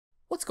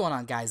What's going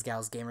on, guys,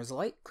 gals, gamers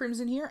alike?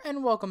 Crimson here,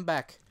 and welcome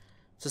back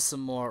to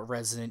some more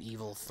Resident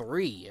Evil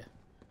 3.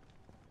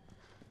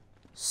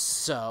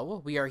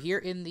 So, we are here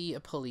in the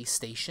police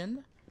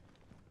station.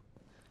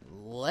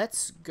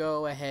 Let's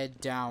go ahead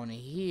down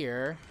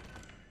here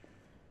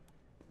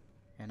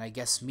and I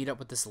guess meet up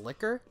with this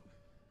liquor.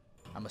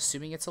 I'm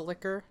assuming it's a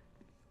liquor.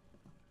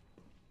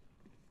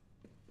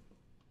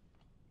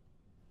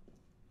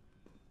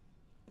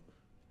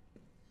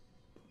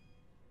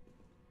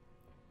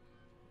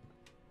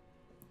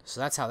 So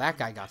that's how that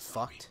guy got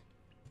fucked.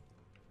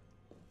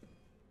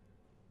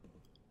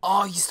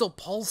 Oh, he's still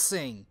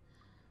pulsing.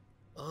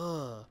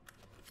 Ugh.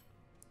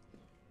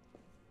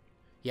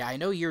 Yeah, I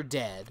know you're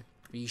dead.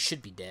 You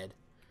should be dead.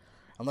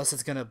 Unless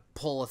it's gonna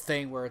pull a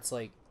thing where it's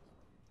like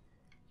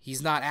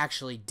he's not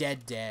actually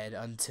dead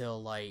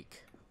until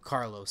like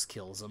Carlos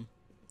kills him.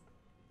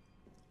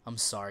 I'm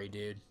sorry,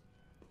 dude.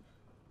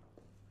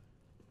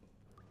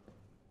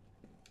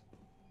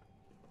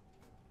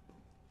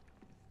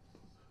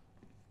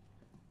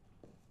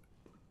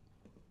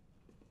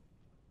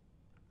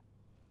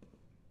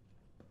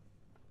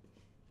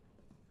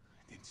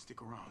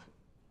 Stick around.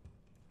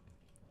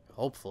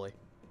 Hopefully.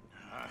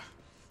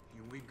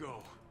 Here we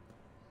go.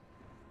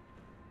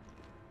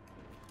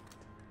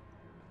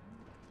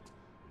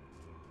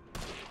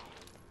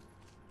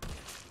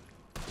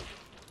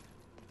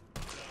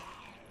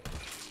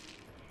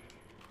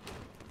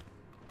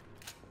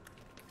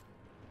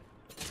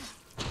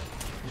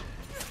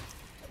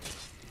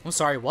 I'm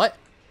sorry, what?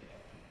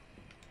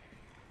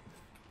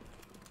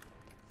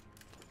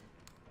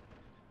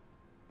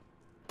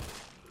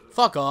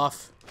 Fuck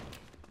off.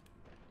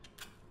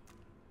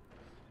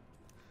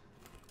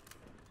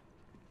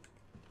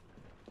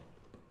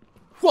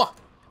 What?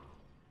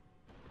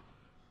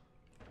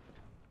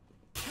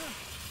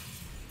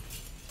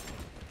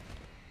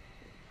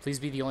 Please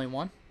be the only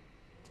one.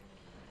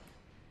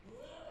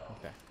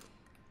 Okay.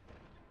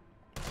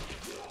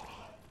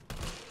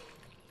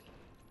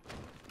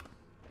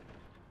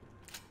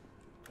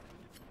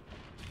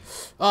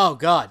 Oh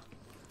God,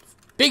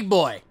 big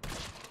boy.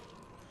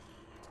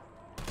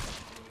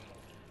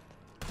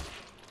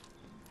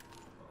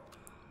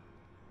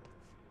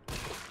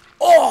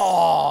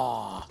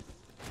 Oh.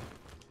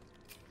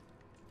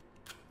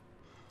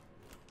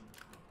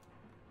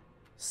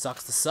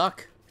 Sucks to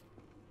suck.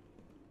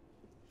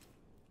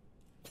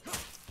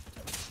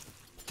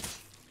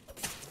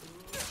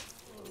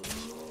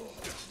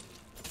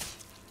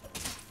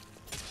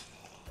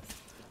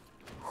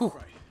 Whew.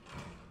 Right.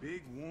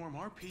 Big warm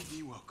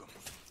RPD welcome.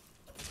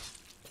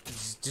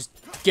 Just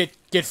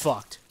get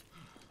fucked.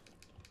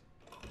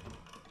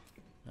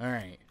 All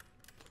right.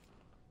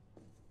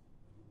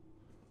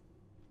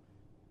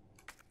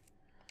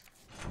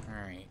 All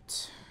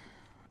right.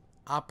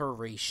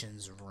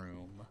 Operations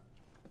room.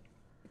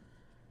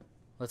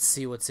 Let's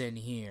see what's in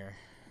here.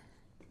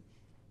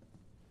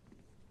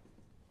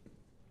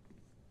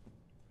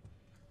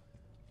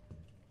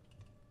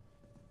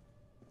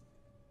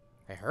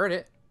 I heard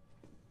it.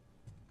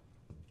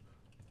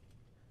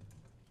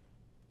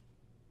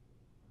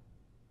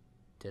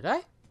 Did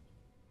I?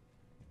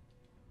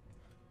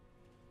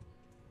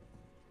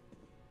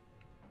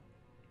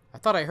 I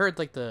thought I heard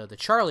like the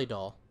Charlie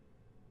doll.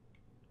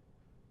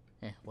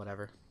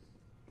 Whatever.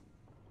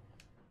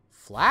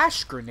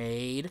 Flash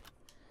grenade?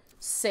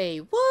 Say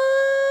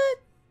what?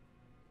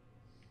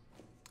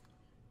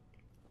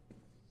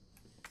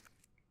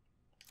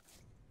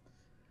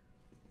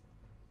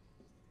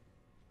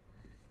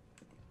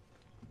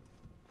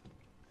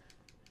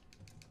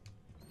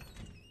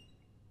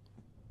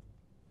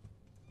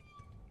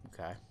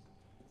 Okay.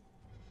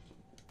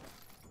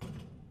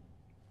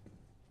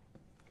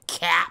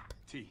 Cap.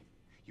 T,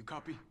 you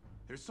copy?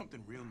 There's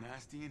something real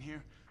nasty in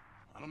here.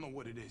 I don't know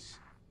what it is.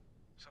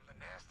 Something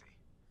nasty.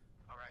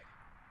 All right.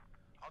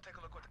 I'll take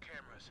a look with the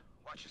cameras.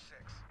 Watch your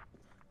six.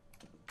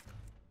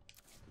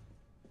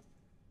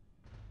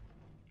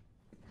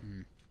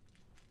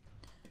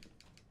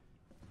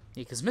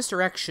 Yeah, because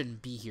Mr. X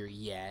shouldn't be here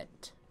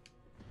yet.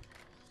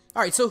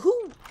 Alright, so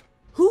who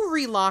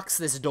relocks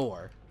this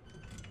door?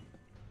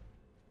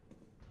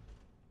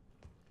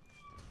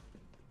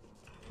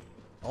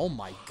 Oh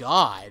my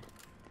God.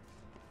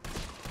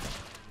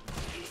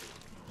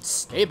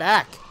 Stay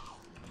back.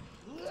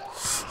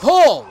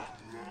 Oh!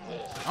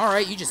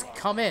 Alright, you just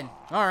come in.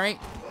 Alright.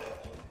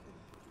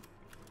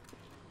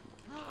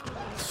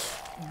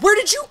 Where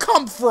did you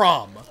come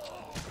from?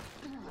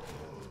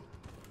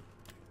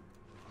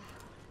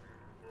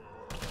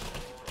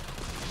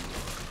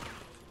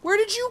 Where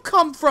did you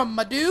come from,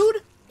 my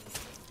dude?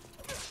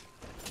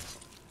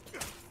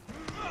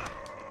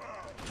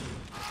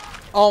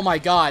 Oh my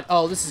God.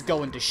 Oh, this is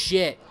going to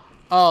shit.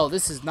 Oh,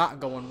 this is not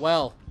going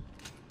well.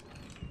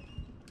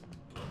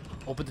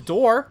 Open the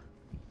door.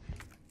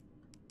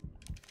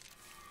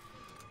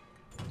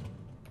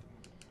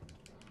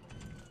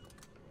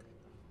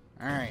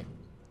 Alright.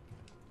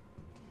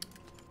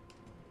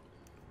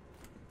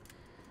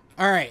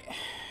 Alright.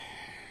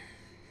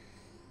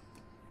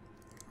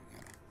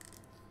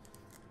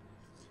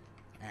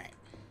 Alright.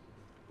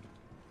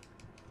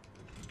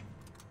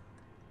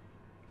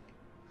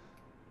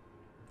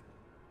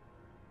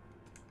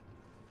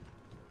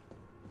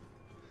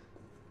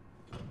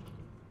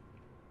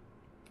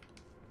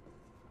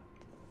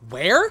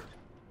 Where?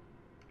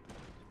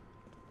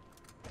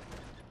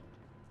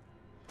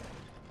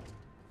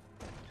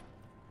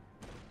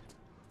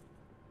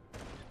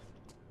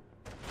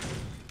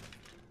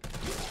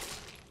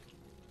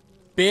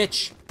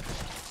 Bitch.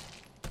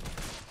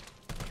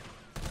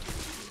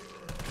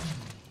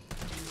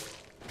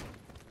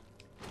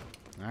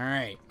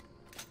 Alright.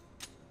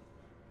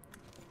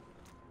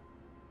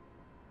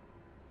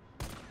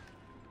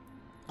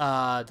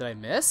 Did I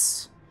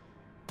miss?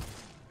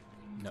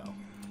 No.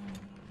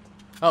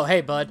 Oh,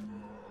 hey, bud.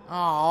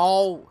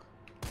 Oh.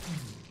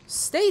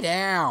 Stay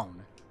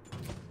down.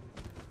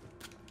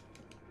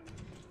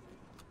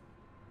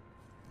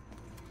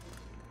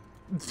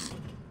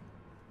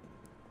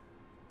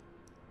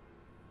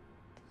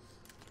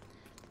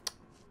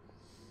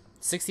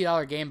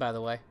 $60 game, by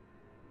the way.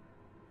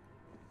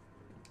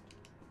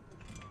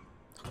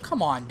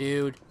 Come on,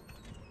 dude.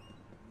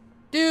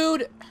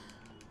 Dude.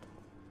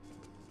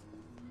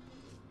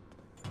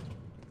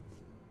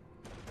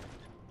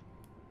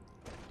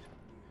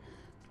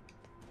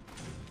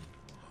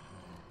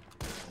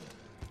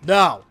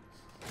 No.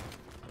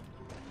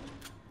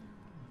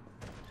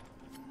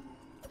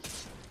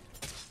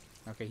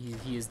 Okay,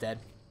 he is dead.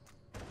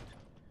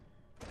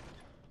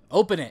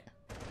 Open it.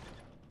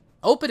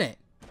 Open it.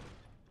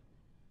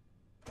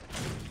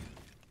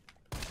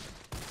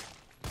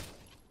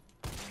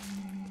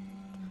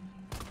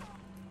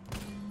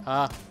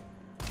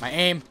 My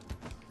aim.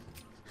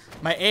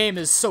 My aim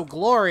is so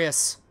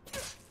glorious.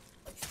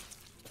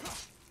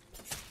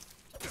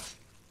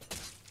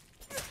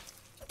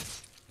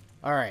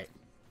 All right.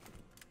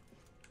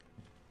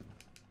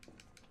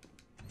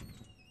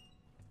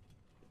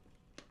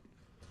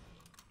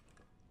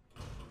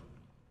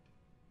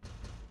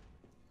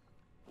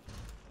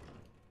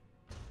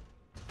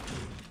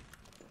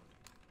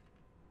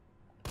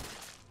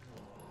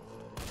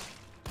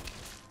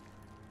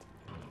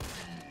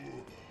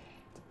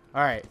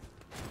 All right.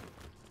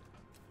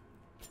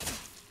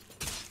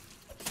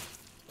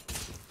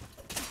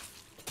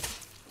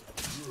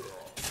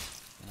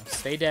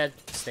 Stay dead.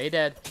 Stay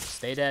dead.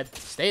 Stay dead.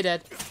 Stay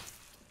dead.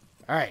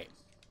 All right.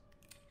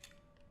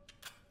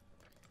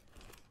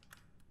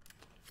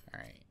 All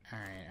right. All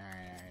right. All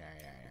right.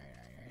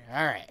 All right.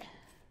 All right.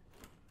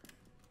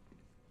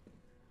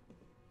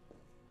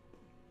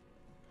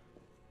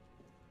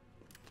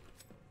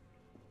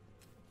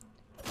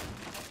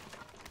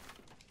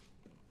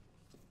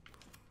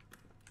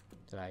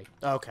 Did I?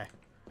 Oh, okay.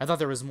 I thought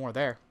there was more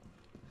there.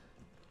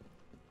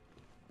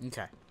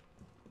 Okay.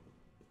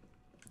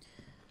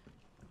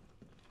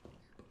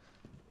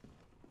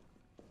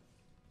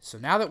 So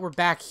now that we're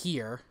back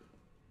here,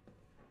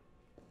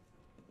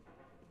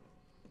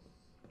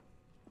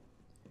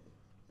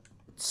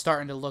 it's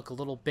starting to look a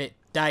little bit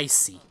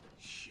dicey.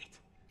 Shit.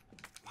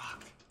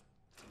 Locked.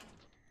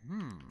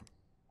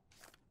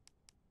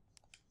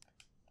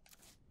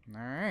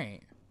 All right.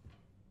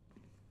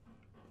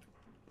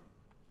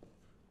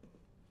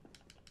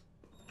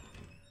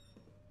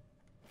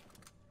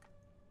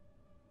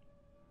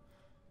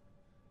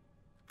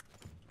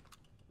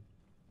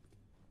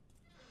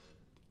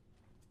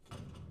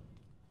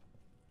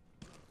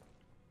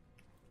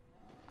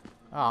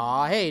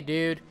 Aw, hey,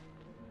 dude.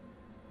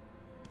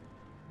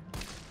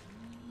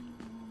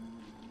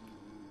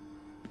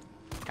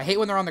 I hate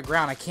when they're on the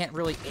ground. I can't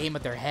really aim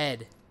at their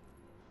head.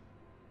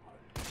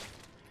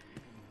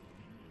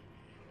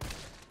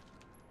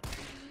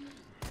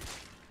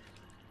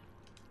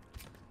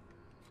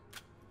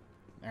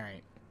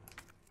 Alright.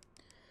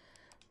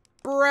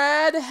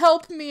 Brad,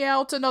 help me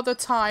out another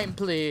time,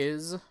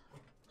 please.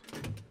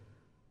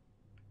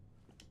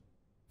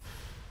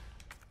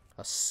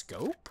 A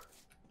scope?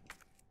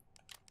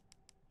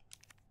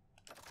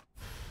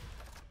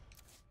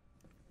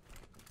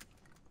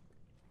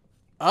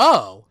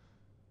 Oh.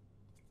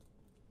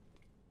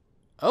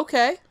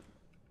 Okay.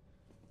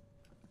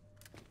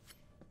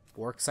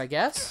 Works, I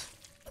guess.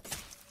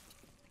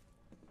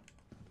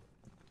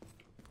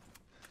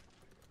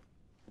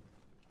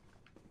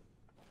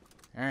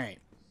 Alright.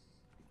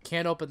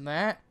 Can't open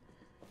that.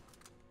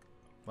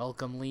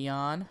 Welcome,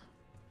 Leon.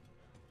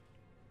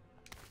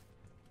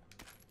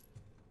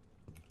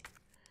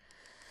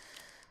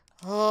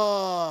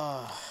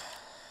 Oh.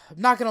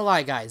 I'm not gonna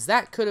lie, guys.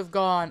 That could have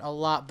gone a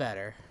lot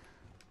better.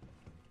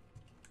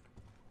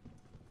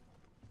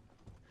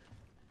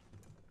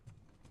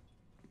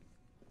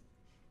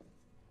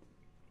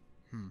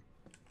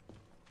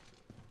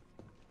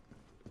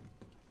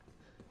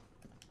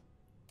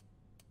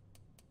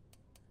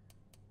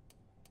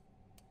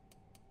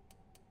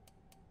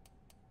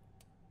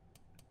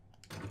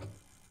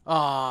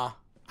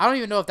 I don't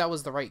even know if that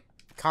was the right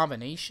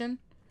combination.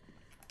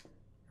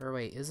 Or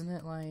wait, isn't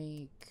it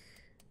like...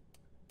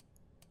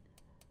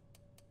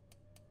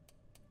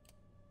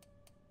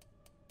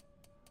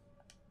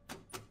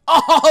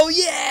 Oh,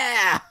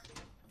 yeah!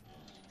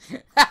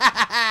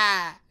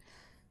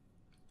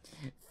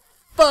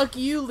 Fuck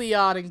you,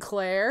 Leon and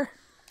Claire.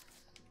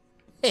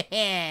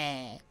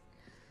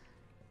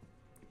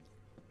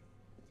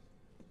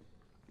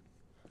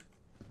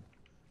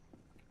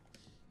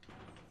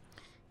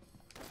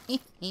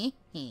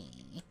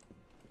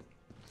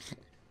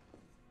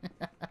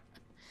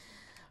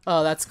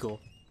 Oh, that's cool.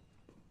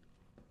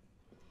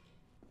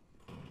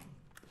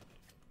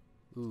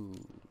 Ooh.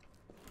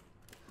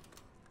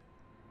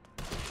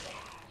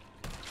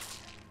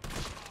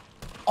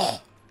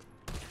 Oh!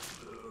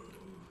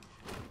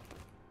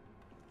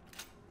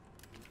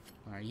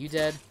 Are you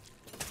dead?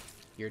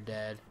 You're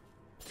dead.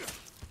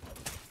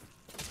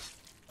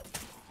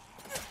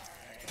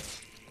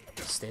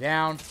 Stay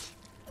down.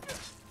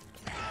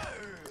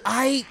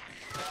 I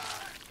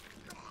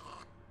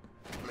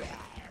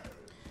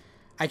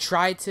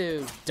tried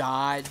to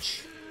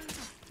dodge.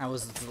 I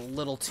was a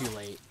little too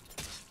late.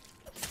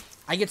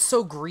 I get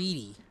so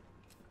greedy.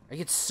 I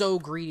get so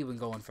greedy when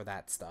going for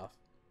that stuff.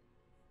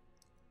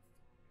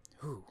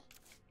 Ooh.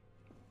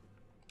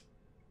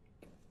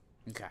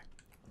 Okay.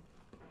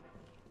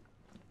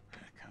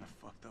 Kind of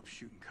fucked up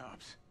shooting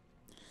cops.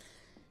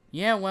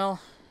 Yeah,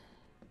 well.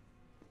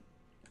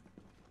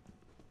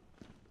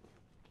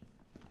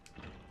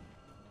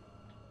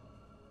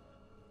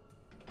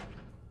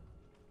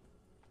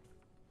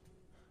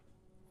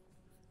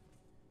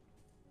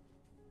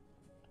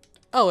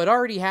 Oh, it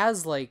already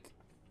has, like,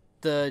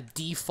 the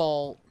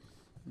default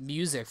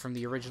music from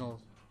the original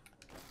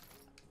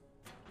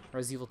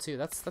Resident Evil 2.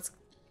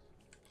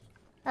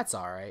 That's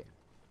alright.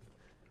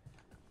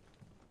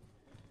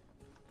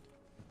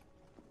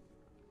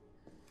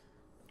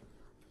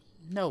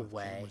 No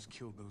way. If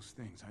killed those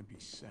things, I'd be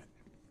set.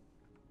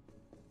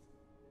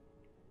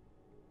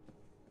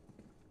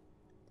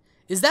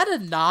 Is that a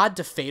nod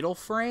to Fatal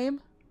Frame?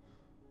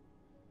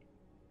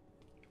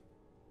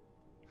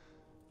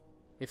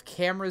 If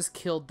cameras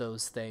killed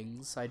those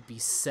things, I'd be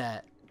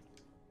set.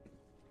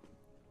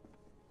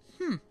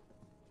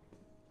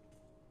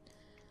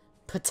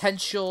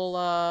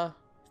 Potential,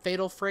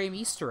 Fatal Frame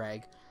Easter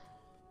egg.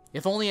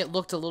 If only it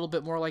looked a little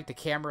bit more like the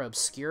camera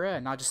obscura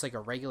and not just like a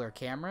regular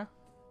camera.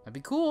 That'd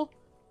be cool.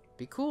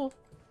 Be cool.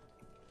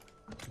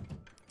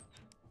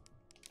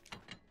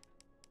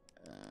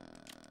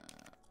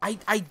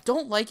 I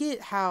don't like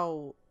it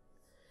how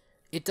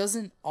it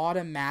doesn't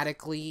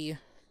automatically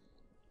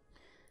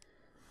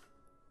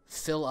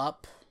fill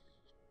up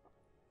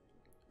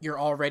your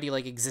already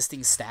like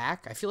existing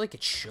stack. I feel like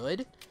it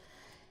should.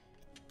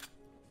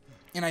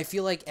 And I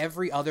feel like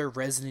every other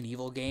Resident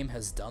Evil game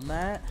has done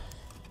that.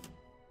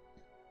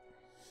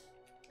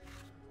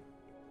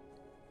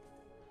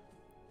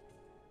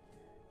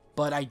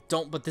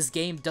 But this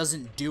game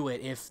doesn't do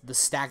it if the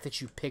stack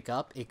that you pick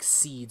up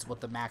exceeds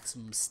what the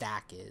maximum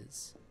stack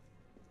is.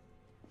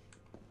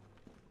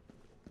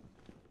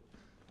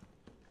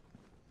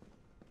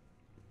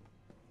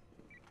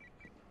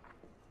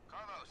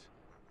 Carlos,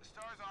 the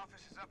S.T.A.R.S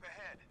office is up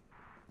ahead.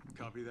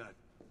 Copy that.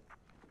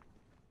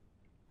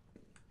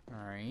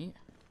 Alright.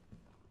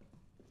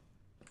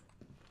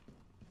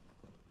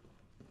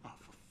 Oh,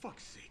 for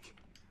fuck's sake.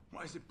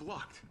 Why is it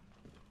blocked?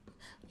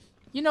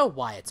 You know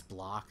why it's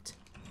blocked.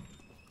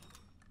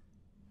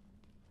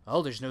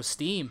 Oh, there's no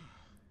steam.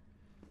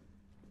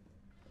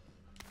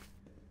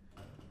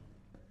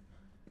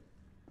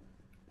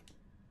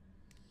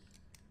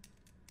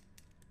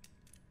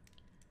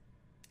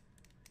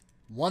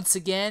 Once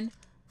again,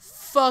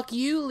 fuck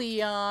you,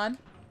 Leon.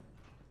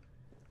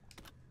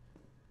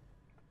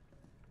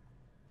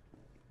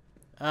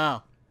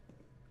 Oh.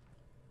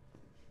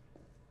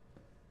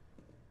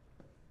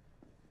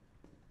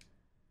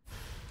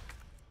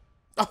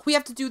 Oh, we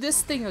have to do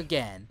this thing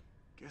again.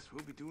 Guess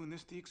we'll be doing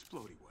this the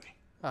explodey way.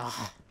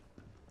 Ah.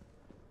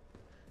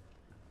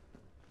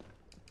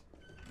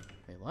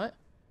 Wait, what?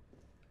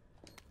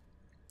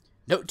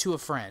 Note to a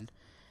friend.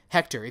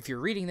 Hector, if you're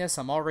reading this,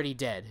 I'm already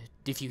dead.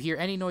 If you hear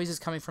any noises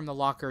coming from the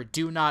locker,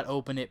 do not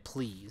open it,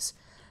 please.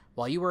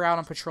 While you were out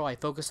on patrol, I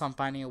focused on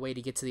finding a way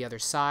to get to the other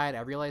side. I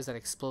realized that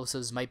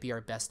explosives might be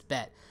our best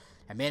bet.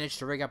 I managed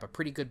to rig up a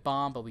pretty good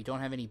bomb, but we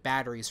don't have any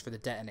batteries for the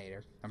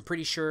detonator. I'm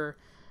pretty sure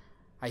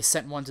I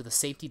sent one to the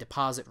safety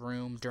deposit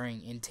room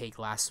during intake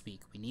last week.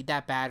 We need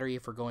that battery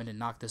if we're going to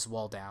knock this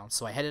wall down.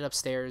 So I headed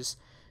upstairs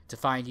to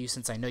find you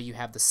since I know you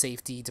have the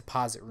safety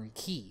deposit room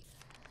key.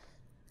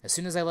 As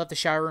soon as I left the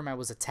shower room, I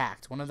was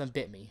attacked. One of them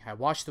bit me. I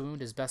washed the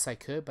wound as best I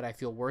could, but I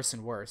feel worse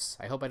and worse.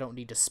 I hope I don't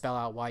need to spell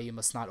out why you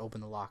must not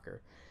open the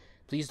locker.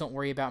 Please don't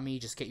worry about me.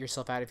 Just get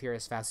yourself out of here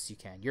as fast as you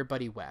can. Your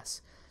buddy,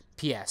 Wes.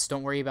 P.S.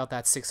 Don't worry about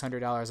that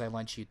 $600 I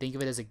lent you. Think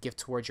of it as a gift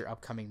towards your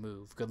upcoming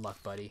move. Good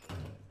luck, buddy.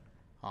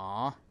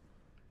 Aww.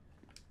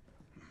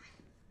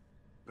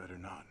 Better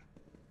not.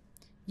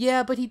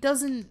 Yeah, but he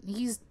doesn't...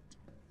 He's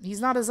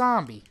not a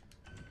zombie.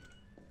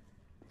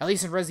 At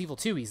least in Resident Evil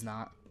 2, he's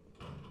not.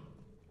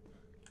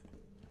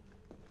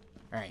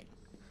 Alright.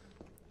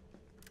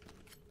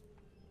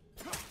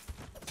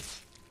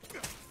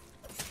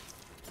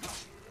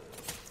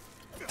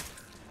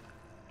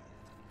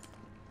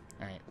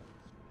 Alright.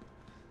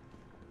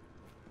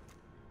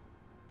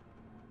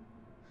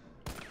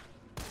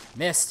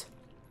 Missed.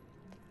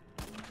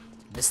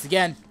 Missed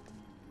again.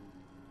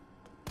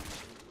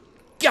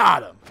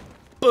 Got him!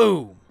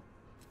 Boom!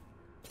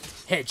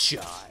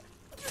 Headshot.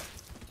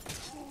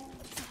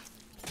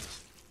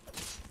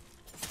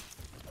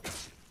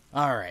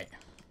 Alright.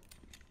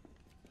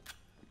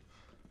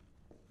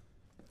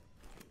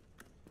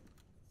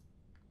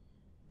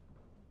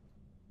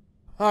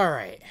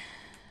 Alright.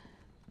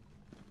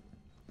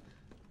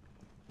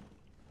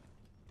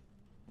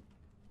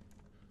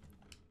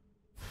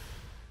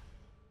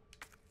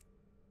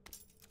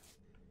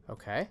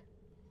 Okay.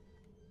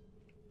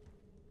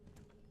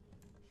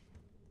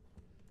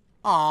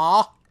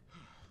 Aww.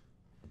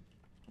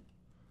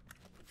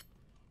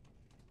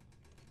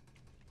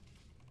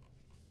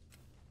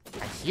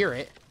 I hear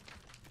it.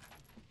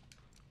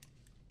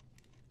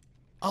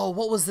 Oh,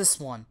 what was this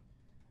one?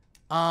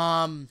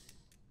 Oh,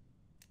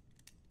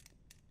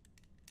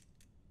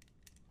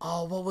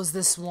 what was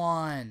this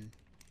one?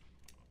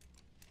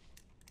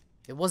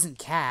 It wasn't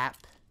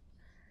Cap.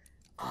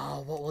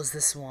 Oh, what was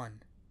this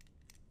one?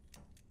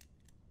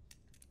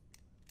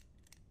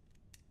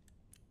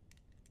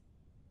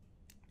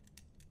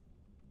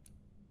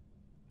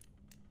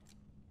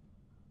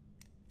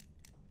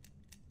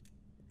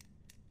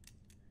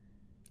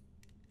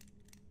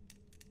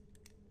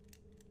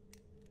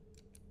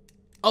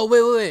 Oh,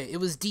 wait. It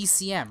was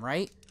DCM,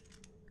 right?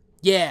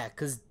 Yeah,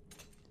 because...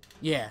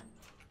 Yeah.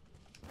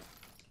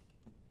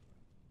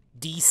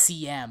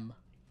 DCM.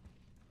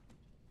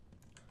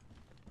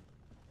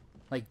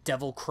 Like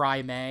Devil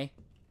Cry May.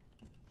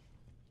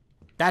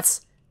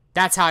 That's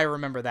how I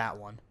remember that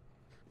one.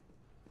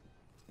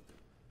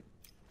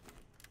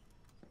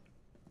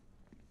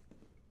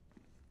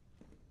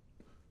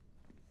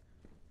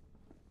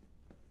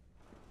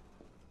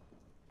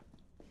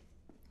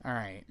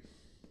 Alright.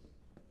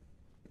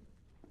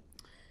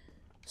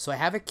 So I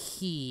have a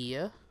key.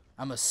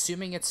 I'm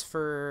assuming it's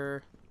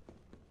for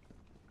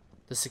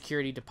the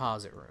security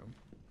deposit room.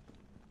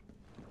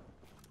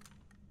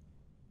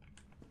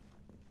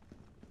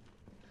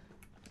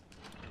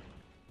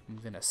 I'm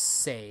gonna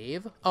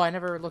save. Oh, I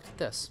never looked at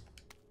this.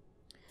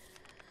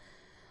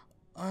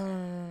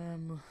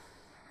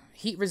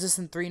 Heat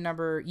resistant 3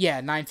 number.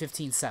 Yeah,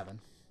 9157.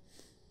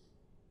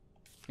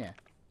 Yeah.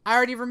 I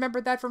already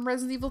remembered that from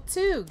Resident Evil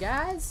 2,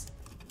 guys.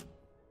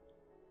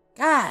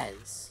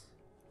 Guys.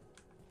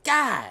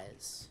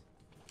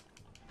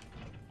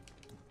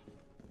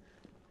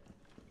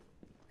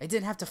 I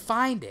didn't have to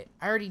find it.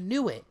 I already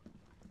knew it.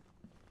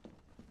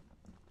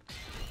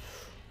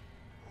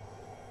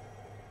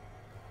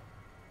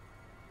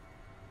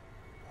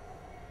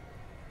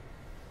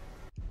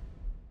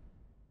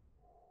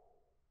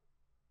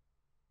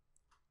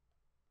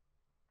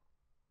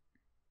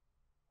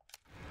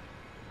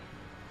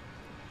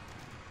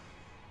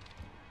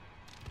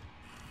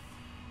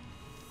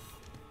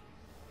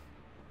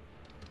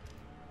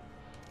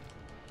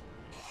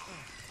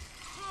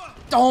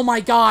 Oh my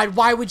god,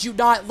 why would you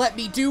not let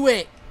me do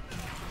it?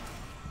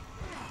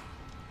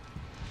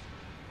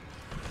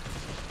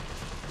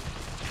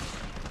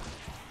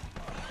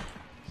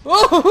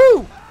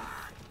 Woohoo!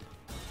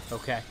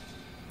 Okay.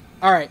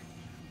 Alright.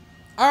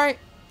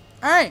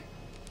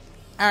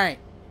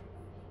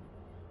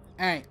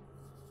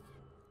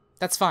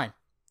 That's fine.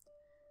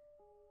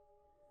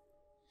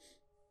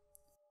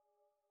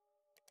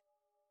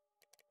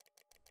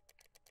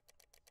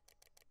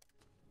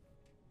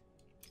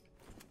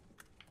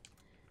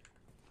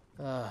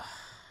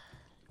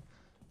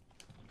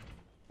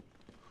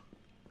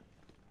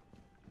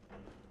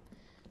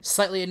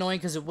 Slightly annoying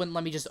because it wouldn't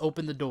let me just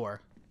open the door.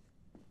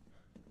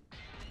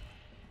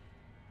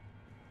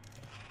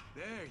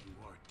 There you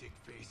are,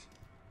 dickface.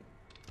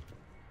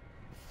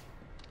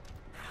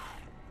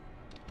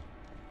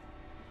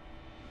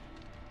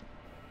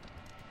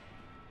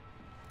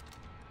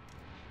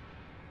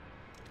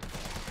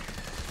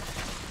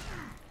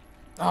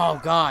 Oh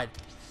god.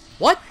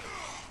 What?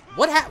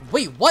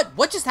 Wait,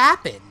 what just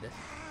happened?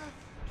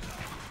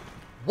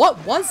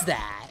 What was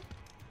that?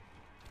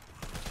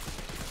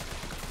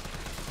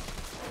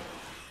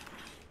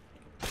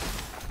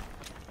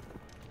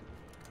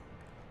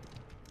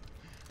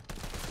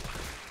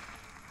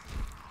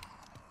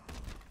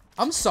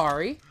 I'm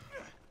sorry.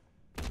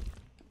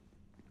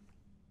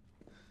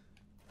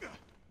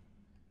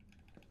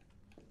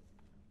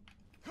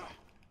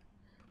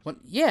 What?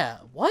 Yeah,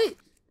 what?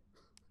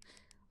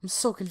 I'm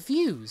so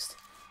confused.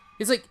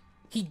 It's like,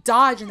 he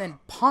dodged and then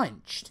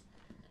punched.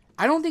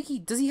 I don't think he...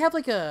 Does he have,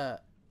 like, an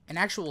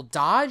actual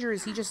dodge? Or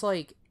is he just,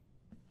 like...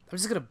 I'm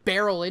just gonna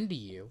barrel into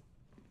you.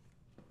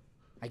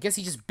 I guess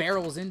he just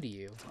barrels into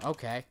you.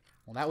 Okay.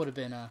 Well, that would have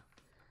been,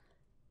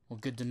 well,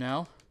 good to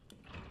know.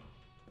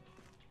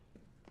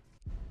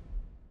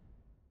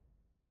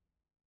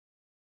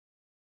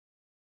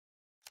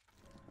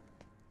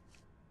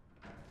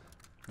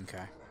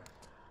 Okay.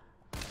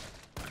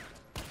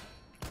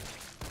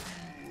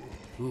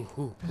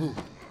 Ooh.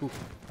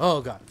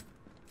 Oh, God.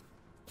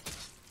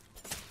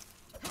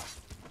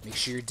 Make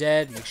sure you're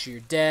dead. Make sure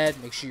you're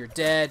dead. Make sure you're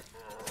dead.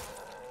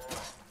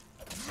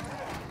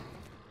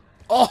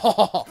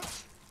 Oh!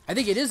 I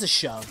think it is a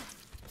shove.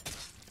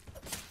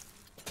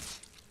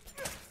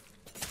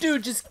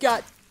 Dude just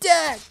got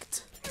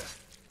decked!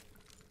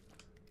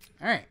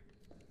 Alright.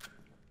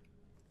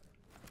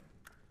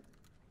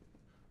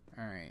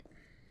 Alright.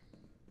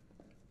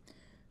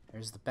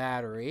 There's the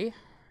battery.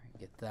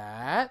 Get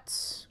that.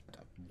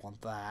 Don't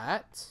want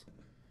that.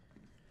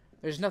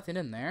 There's nothing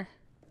in there.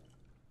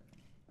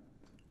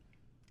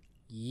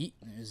 Yeet,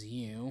 there's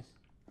you.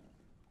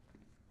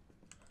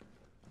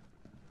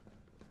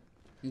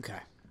 Okay.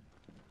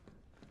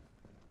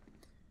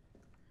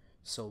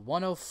 So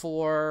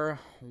 104,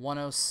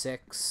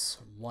 106,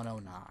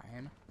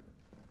 109.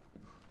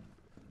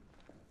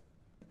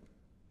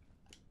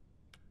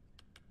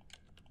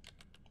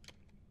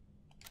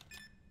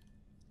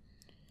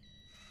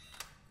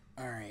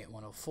 Alright,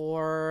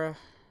 104,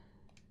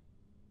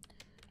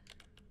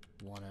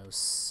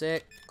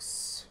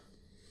 106,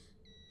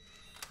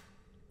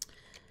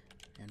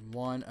 and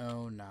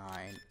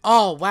 109.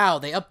 Oh, wow,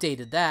 they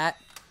updated that.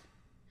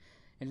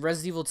 In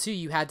Resident Evil 2,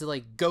 you had to,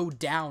 like, go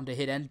down to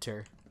hit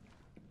enter.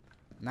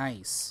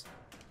 Nice.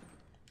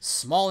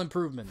 Small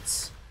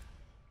improvements.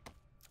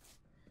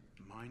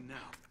 Mine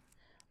now.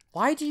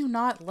 Why do you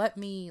not let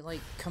me,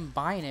 like,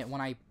 combine it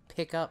when I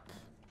pick up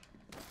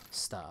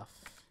stuff?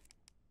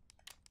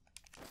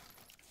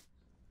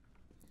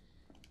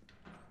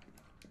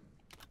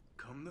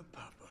 Come to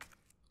Papa.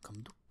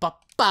 Come to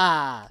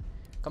Papa.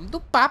 Come to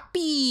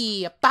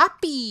Papi.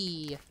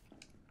 Papi.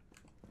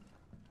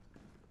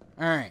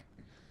 Alright.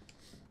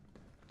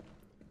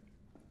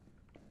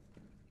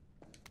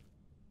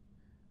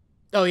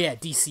 Oh, yeah,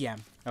 DCM.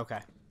 Okay.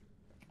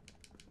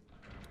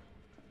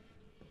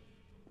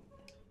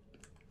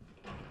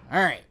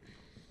 Alright.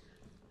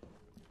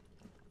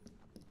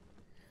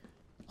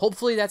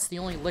 Hopefully that's the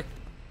only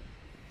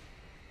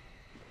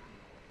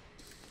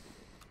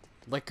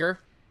liquor.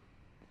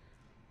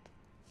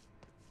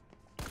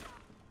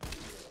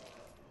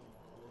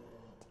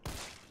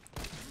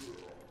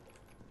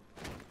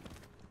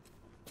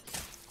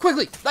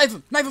 Quickly! Knife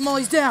him! Knife him while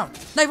he's down!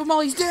 Knife him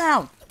while he's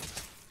down!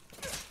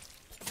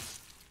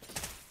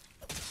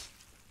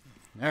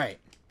 Alright.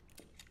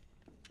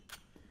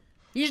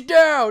 He's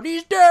down!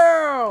 He's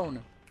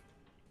down!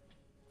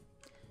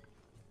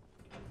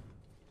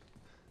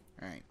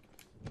 Alright.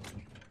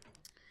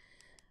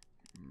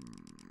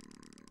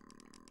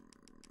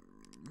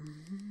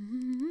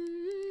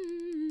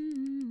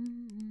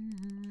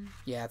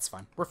 Yeah, it's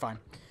fine. We're fine.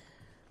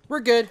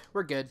 We're good.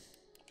 We're good.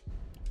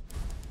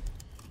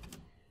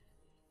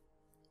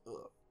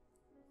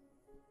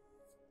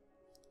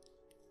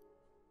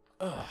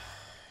 Ugh.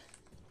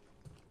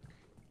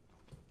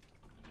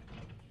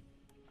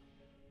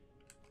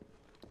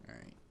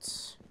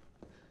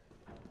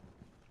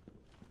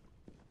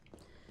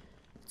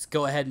 Let's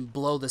go ahead and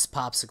blow this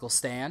popsicle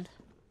stand.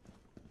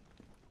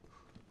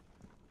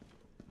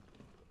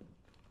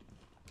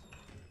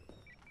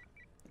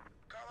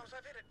 Carlos,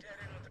 I've hit a dead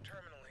end with the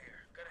terminal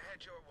here. Gonna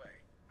head your way.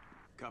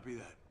 Copy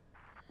that.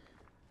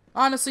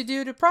 Honestly,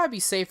 dude, it'd probably be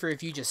safer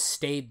if you just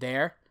stayed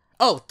there.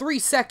 Oh, 3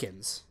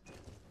 seconds.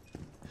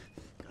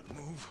 Gotta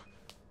move.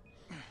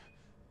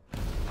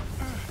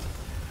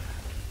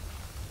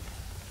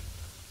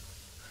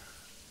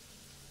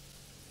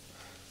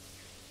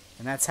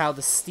 And that's how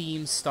the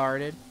steam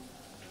started.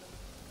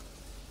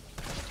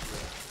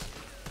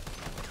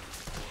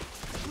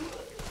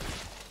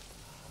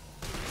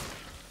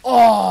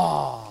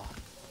 Oh!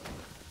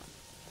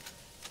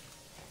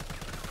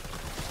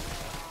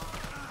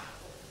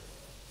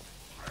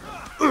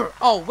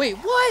 Oh, wait,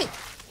 what?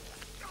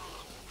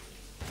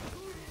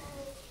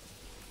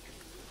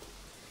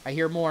 I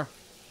hear more.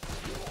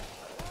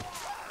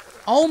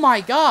 Oh my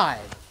god!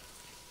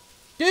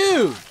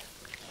 Dude!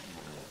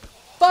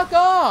 Fuck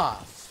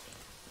off!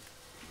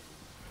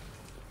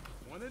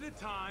 One at a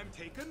time,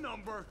 take a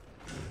number.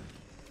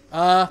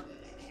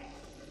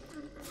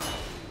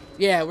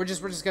 Yeah, we're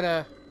just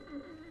gonna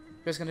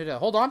do it.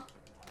 Hold on.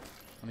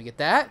 Let me get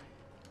that.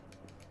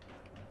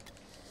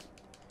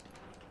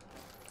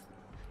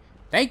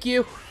 Thank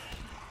you.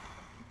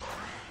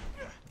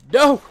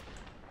 No!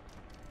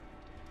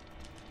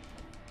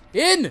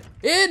 In!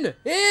 In!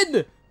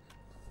 In!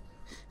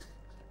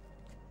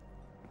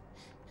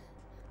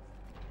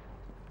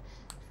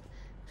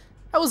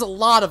 That was a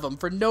lot of them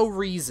for no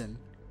reason.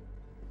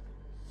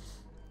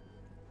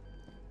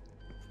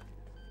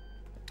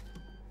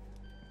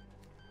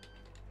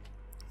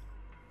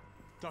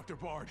 Dr.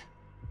 Bard.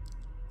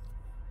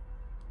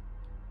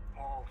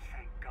 Oh,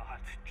 thank God.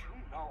 Do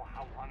you know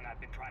how long I've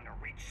been trying to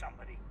reach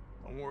somebody?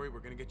 Don't worry, we're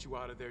gonna get you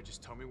out of there.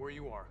 Just tell me where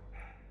you are.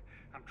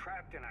 I'm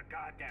trapped in a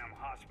goddamn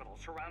hospital,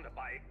 surrounded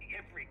by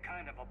every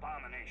kind of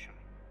abomination.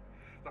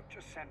 Look,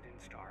 just send in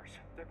S.T.A.R.S.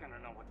 They're gonna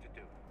know what to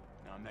do.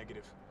 No,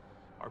 negative.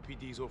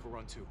 RPD's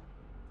overrun too.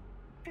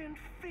 Then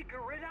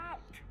figure it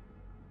out!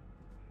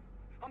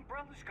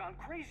 Umbrella's gone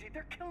crazy.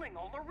 They're killing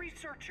all the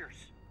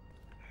researchers.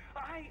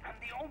 I am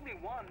the only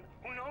one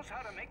who knows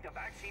how to make the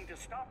vaccine to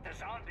stop the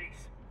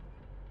zombies.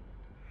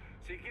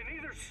 So you can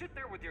either sit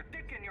there with your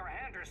dick in your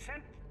hand or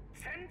send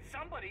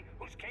somebody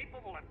who's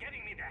capable of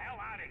getting me the hell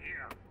out of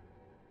here.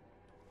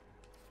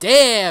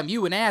 Damn,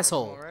 you an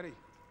asshole. Already?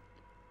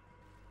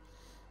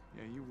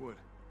 Yeah, you would.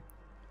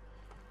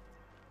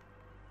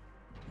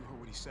 You heard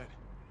what he said.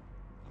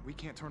 We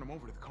can't turn him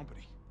over to the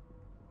company.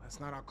 That's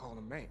not our call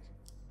to make.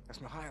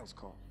 That's Mikhail's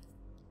call.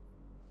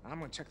 I'm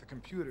gonna check the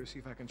computer, see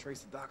if I can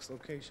trace the doc's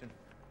location.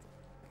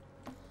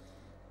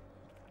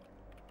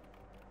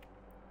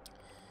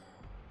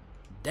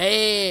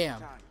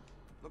 Damn.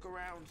 Look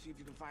around, see if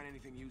you can find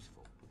anything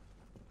useful.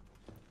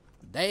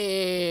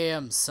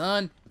 Damn,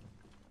 son.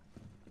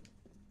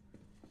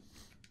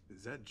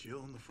 Is that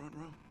Jill in the front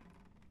row?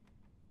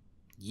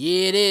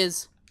 Yeah, it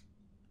is.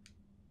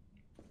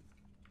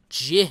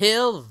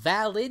 Jill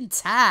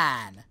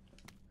Valentine.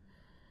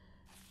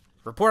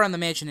 Report on the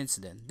mansion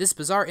incident. This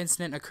bizarre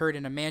incident occurred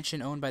in a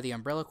mansion owned by the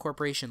Umbrella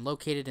Corporation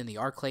located in the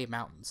Arclay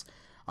Mountains.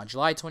 On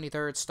July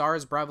 23rd,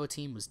 S.T.A.R.S Bravo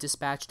team was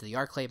dispatched to the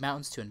Arclay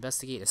Mountains to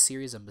investigate a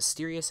series of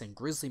mysterious and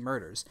grisly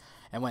murders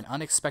and went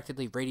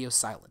unexpectedly radio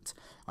silent.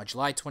 On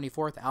July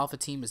 24th, Alpha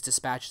team was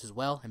dispatched as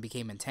well and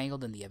became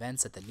entangled in the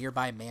events at the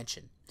nearby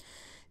mansion.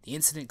 The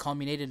incident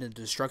culminated in the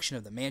destruction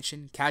of the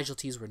mansion.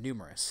 Casualties were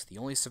numerous. The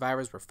only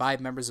survivors were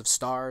 5 members of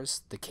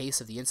S.T.A.R.S. The case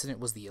of the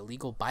incident was the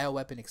illegal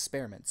bioweapon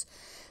experiments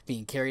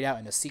being carried out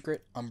in a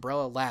secret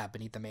Umbrella lab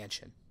beneath the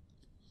mansion.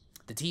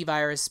 The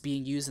T-virus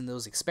being used in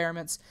those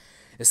experiments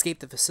escaped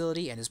the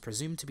facility and is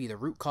presumed to be the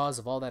root cause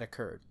of all that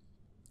occurred.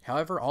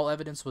 However, all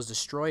evidence was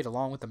destroyed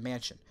along with the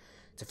mansion.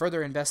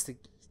 Further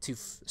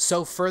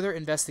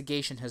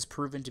investigation has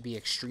proven to be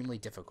extremely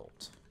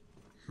difficult.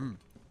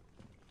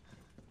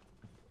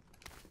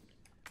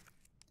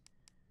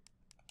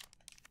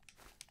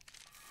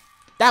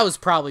 That was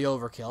probably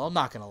overkill, I'm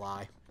not gonna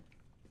lie.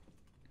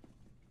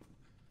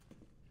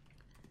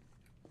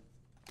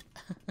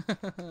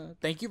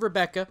 Thank you,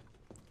 Rebecca.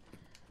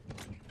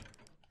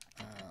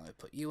 I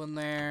put you in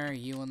there,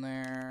 you in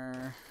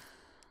there.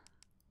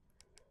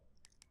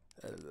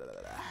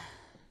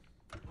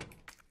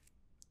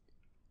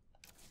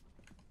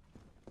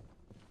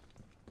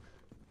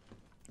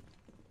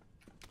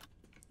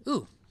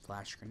 Ooh,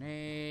 flash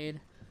grenade.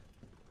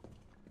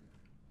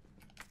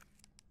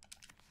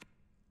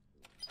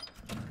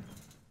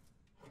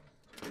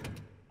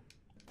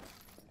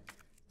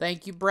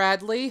 Thank you,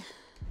 Bradley.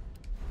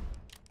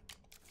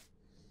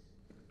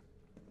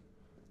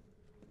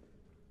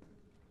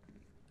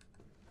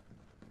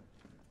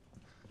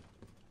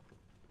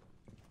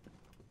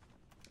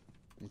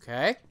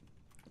 Okay.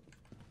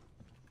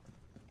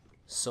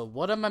 So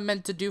what am I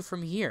meant to do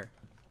from here?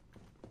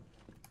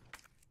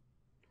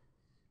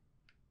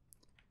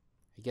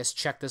 I guess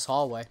check this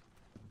hallway.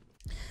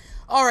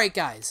 Alright,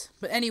 guys.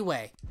 But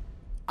anyway,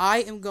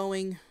 I am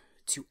going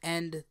to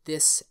end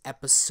this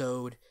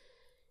episode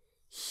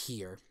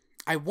here.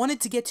 I wanted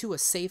to get to a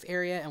safe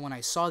area, and when I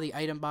saw the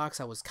item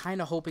box, I was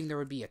kind of hoping there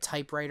would be a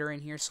typewriter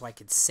in here so I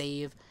could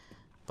save,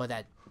 but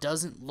that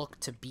doesn't look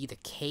to be the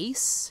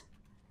case.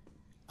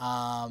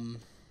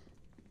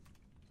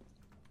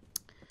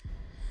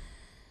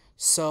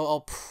 So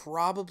I'll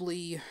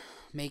probably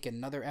make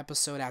another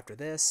episode after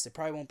this. It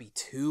probably won't be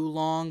too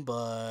long,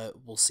 but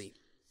we'll see.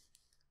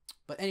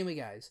 But anyway,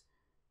 guys,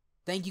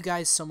 thank you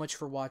guys so much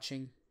for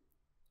watching.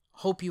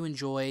 Hope you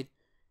enjoyed,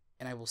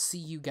 and I will see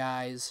you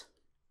guys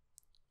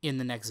in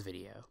the next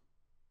video.